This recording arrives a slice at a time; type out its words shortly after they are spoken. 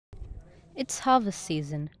It's harvest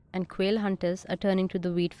season, and quail hunters are turning to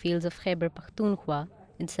the wheat fields of Khyber Pakhtunkhwa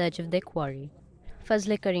in search of their quarry.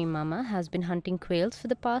 Fazle Karim Mama has been hunting quails for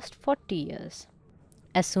the past 40 years.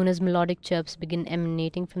 As soon as melodic chirps begin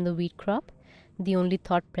emanating from the wheat crop, the only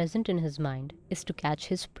thought present in his mind is to catch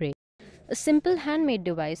his prey. A simple handmade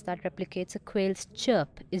device that replicates a quail's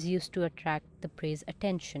chirp is used to attract the prey's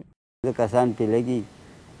attention. Kasan pilagi,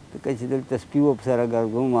 kasi dal taspiwa psara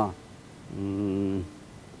garguma,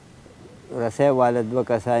 rasay wala dwa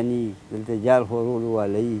kasani, dal tajal horulu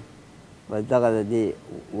walai, bas daga de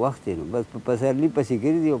waqtin, bas pasarli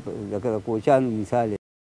pasikiri dio, daga kochanu misale.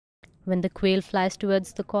 When the quail flies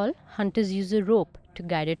towards the call, hunters use a rope to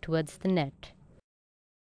guide it towards the net.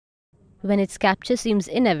 When its capture seems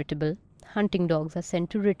inevitable, hunting dogs are sent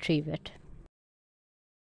to retrieve it.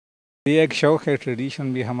 ये एक शौक़ है,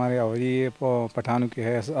 tradition भी हमारे, और ये पठानों की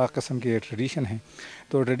है, किस्म की ट्रेडिशन है,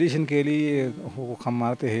 तो ट्रेडिशन के लिए हम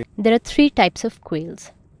मारते हैं. There are three types of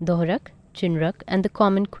quails: dohrak, chinrak, and the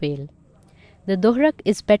common quail. The dohrak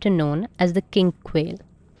is better known as the king quail.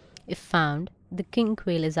 If found, the king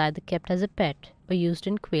quail is either kept as a pet or used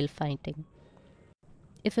in quail fighting.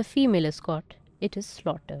 If a female is caught, it is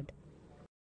slaughtered.